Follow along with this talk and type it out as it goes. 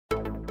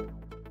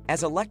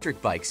As electric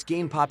bikes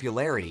gain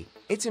popularity,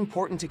 it's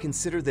important to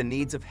consider the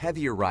needs of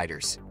heavier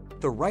riders.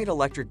 The right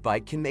electric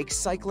bike can make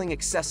cycling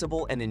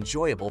accessible and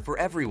enjoyable for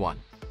everyone.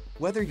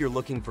 Whether you're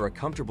looking for a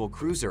comfortable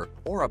cruiser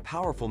or a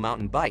powerful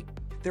mountain bike,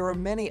 there are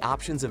many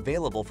options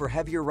available for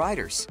heavier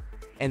riders.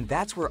 And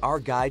that's where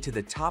our guide to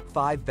the top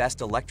 5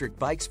 best electric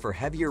bikes for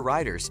heavier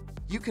riders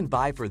you can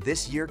buy for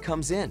this year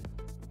comes in.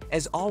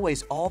 As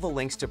always, all the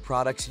links to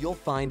products you'll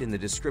find in the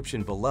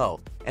description below,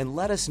 and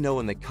let us know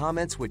in the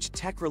comments which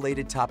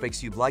tech-related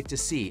topics you'd like to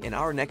see in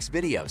our next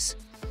videos.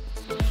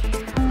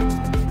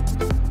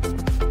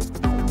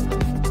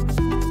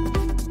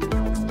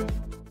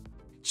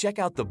 Check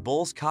out the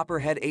Bulls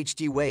Copperhead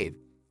HD Wave,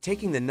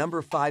 taking the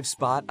number 5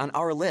 spot on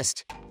our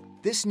list.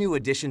 This new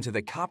addition to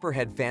the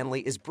Copperhead family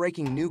is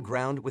breaking new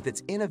ground with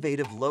its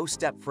innovative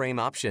low-step frame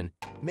option,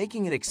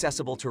 making it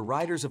accessible to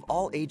riders of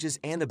all ages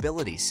and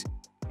abilities.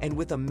 And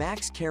with a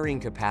max carrying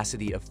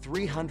capacity of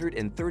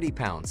 330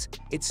 pounds,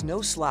 it's no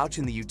slouch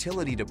in the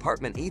utility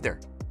department either.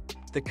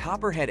 The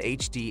Copperhead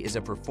HD is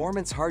a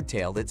performance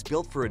hardtail that's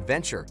built for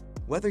adventure,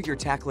 whether you're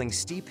tackling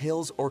steep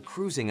hills or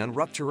cruising on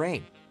rough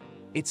terrain.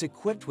 It's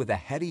equipped with a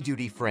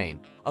heavy-duty frame,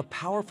 a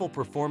powerful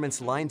performance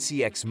Line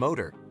CX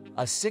motor,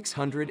 a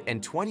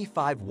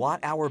 625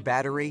 watt-hour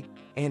battery,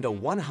 and a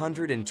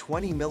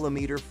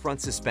 120mm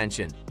front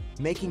suspension,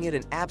 making it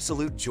an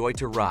absolute joy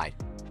to ride.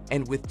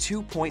 And with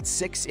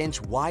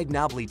 2.6-inch wide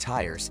knobbly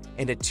tires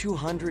and a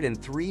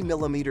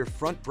 203mm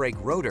front brake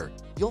rotor,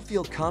 you'll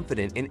feel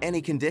confident in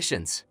any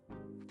conditions.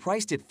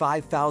 Priced at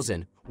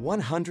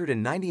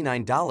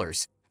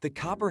 $5,199, the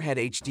Copperhead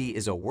HD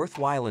is a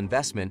worthwhile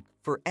investment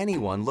for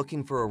anyone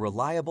looking for a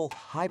reliable,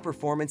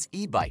 high-performance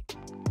e-bike.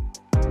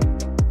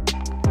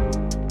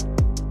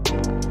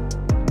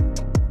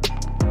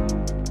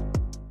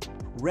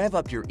 Rev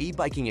up your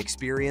e-biking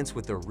experience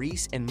with the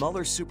Riese and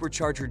Muller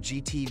Supercharger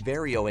GT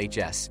Vario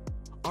HS,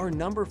 our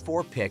number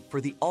 4 pick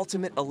for the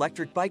ultimate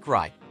electric bike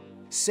ride.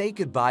 Say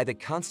goodbye to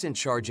constant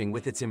charging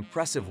with its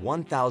impressive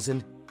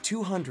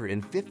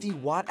 1,250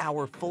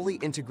 watt-hour fully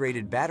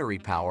integrated battery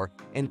power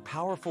and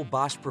powerful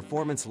Bosch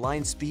Performance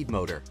Line speed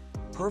motor,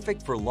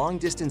 perfect for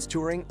long-distance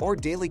touring or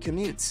daily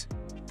commutes.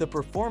 The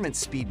Performance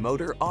Speed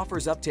motor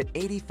offers up to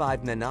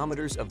 85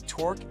 nanometers of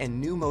torque and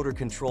new motor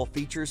control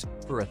features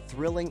for a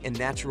thrilling and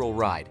natural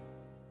ride.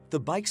 The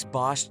bike's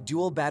Bosch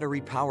dual battery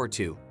power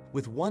 2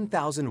 with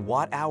 1,000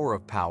 watt-hour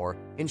of power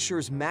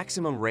ensures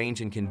maximum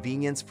range and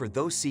convenience for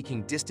those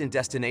seeking distant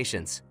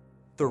destinations.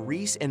 The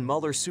Riese and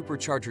Muller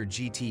Supercharger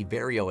GT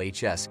Vario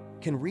HS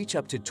can reach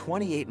up to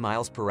 28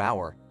 miles per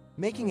hour,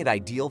 making it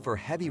ideal for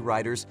heavy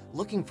riders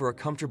looking for a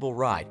comfortable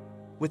ride.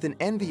 With an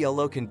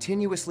NVLO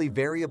continuously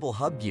variable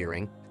hub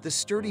gearing, the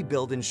sturdy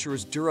build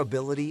ensures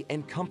durability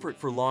and comfort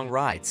for long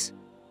rides.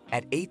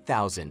 At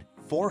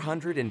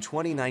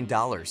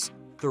 $8,429,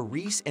 the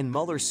Riese and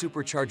Muller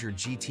Supercharger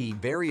GT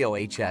Vario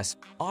HS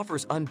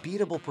offers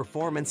unbeatable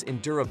performance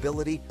and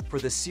durability for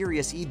the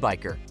serious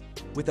e-biker.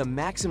 With a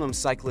maximum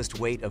cyclist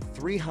weight of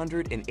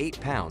 308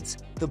 pounds,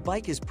 the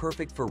bike is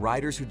perfect for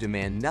riders who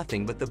demand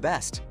nothing but the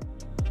best.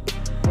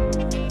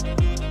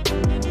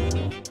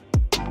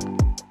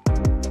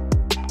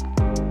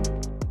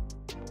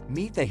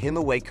 Meet the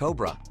Himiway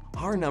Cobra,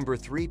 our number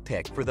 3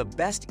 pick for the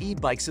best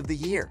e-bikes of the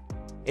year.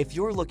 If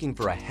you're looking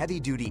for a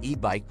heavy-duty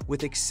e-bike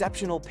with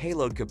exceptional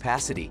payload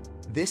capacity,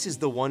 this is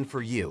the one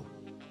for you.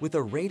 With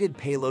a rated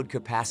payload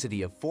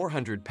capacity of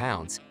 400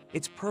 pounds,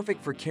 it's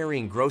perfect for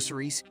carrying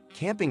groceries,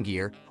 camping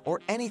gear,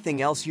 or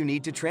anything else you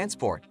need to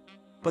transport.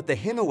 But the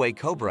Himiway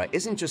Cobra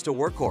isn't just a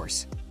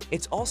workhorse.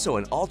 It's also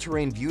an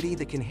all-terrain beauty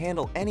that can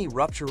handle any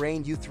rough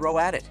terrain you throw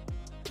at it.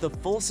 The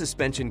full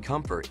suspension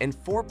comfort and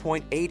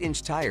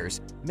 4.8-inch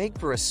tires make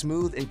for a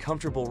smooth and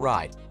comfortable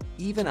ride,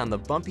 even on the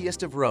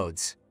bumpiest of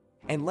roads.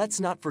 And let's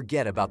not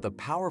forget about the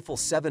powerful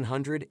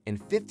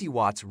 750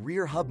 watts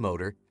rear hub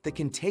motor that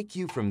can take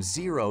you from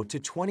 0 to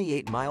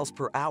 28 miles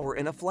per hour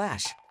in a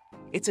flash.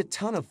 It's a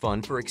ton of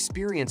fun for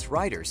experienced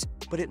riders,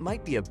 but it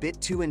might be a bit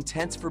too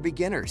intense for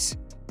beginners.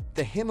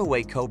 The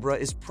Himiway Cobra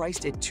is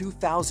priced at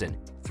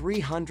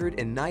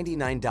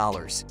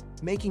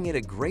 $2,399, making it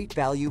a great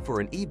value for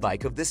an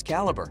e-bike of this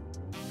caliber.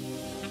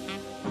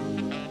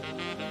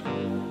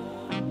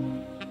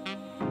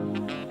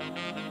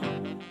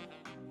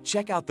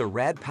 Check out the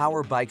Rad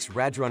Power Bikes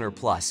Radrunner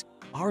Plus,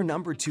 our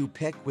number 2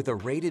 pick with a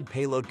rated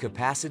payload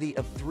capacity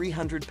of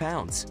 300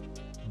 pounds.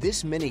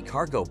 This mini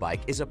cargo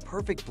bike is a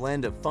perfect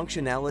blend of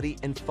functionality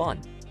and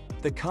fun.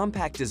 The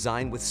compact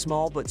design with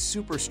small but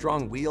super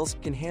strong wheels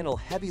can handle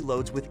heavy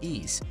loads with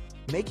ease,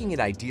 making it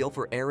ideal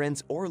for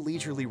errands or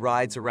leisurely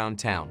rides around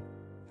town.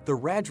 The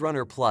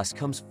Radrunner Plus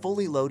comes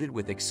fully loaded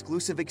with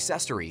exclusive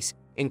accessories,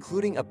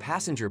 including a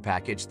passenger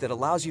package that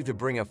allows you to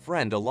bring a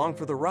friend along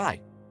for the ride.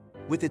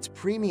 With its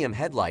premium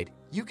headlight,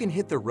 you can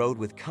hit the road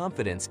with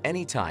confidence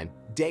anytime,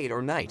 day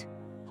or night.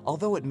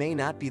 Although it may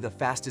not be the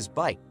fastest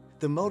bike,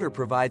 the motor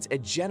provides a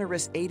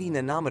generous 80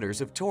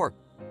 nanometers of torque,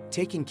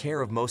 taking care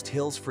of most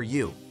hills for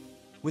you.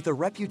 With a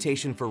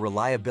reputation for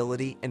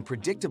reliability and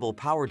predictable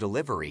power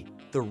delivery,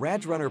 the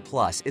Radrunner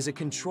Plus is a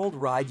controlled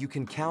ride you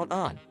can count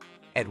on.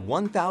 At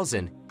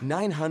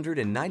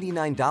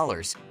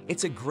 $1,999,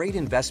 it's a great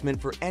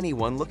investment for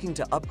anyone looking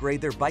to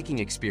upgrade their biking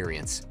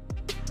experience.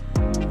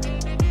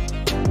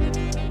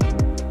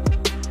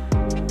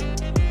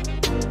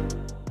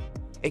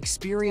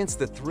 Experience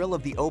the thrill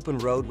of the open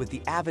road with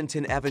the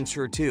Aventon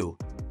Aventure 2,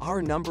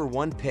 our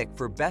 #1 pick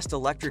for best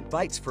electric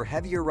bikes for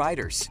heavier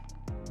riders.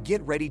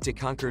 Get ready to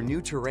conquer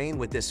new terrain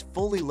with this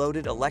fully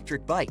loaded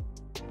electric bike.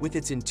 With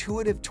its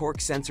intuitive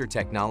torque sensor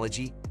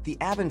technology, the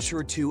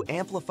Aventure 2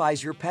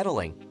 amplifies your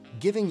pedaling,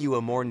 giving you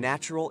a more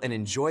natural and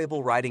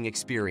enjoyable riding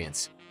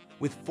experience.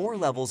 With 4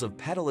 levels of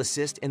pedal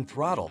assist and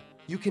throttle,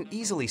 you can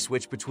easily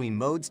switch between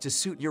modes to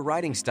suit your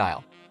riding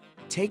style.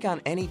 Take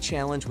on any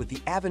challenge with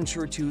the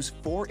Aventure 2's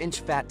 4-inch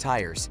fat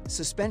tires,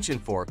 suspension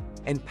fork,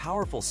 and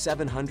powerful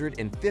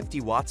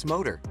 750 watts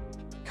motor.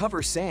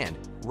 Cover sand,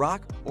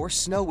 rock, or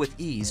snow with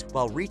ease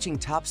while reaching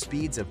top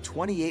speeds of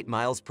 28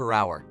 miles per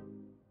hour.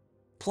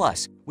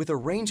 Plus, with a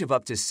range of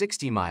up to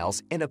 60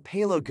 miles and a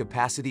payload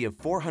capacity of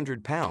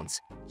 400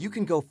 pounds, you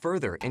can go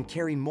further and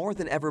carry more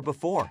than ever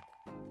before.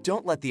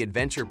 Don't let the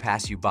adventure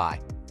pass you by.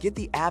 Get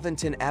the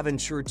Aventon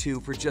Aventure 2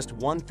 for just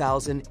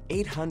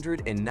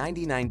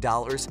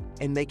 $1,899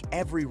 and make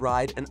every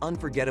ride an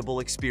unforgettable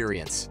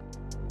experience.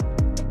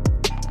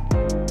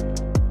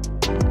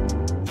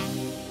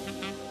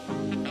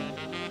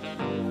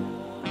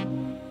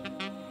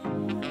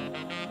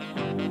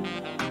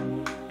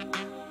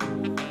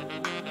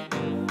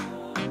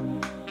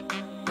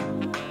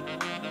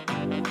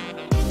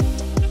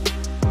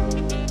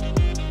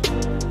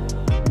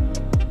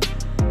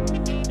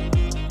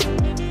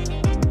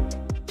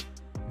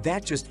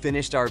 That just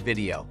finished our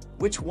video.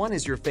 Which one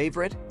is your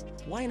favorite?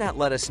 Why not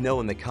let us know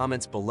in the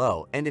comments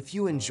below, and if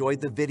you enjoyed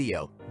the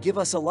video, give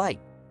us a like.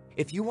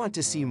 If you want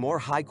to see more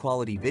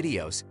high-quality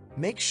videos,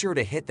 make sure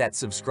to hit that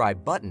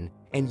subscribe button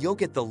and you'll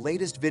get the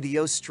latest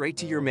videos straight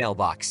to your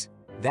mailbox.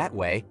 That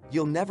way,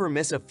 you'll never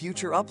miss a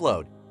future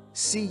upload.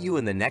 See you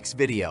in the next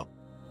video.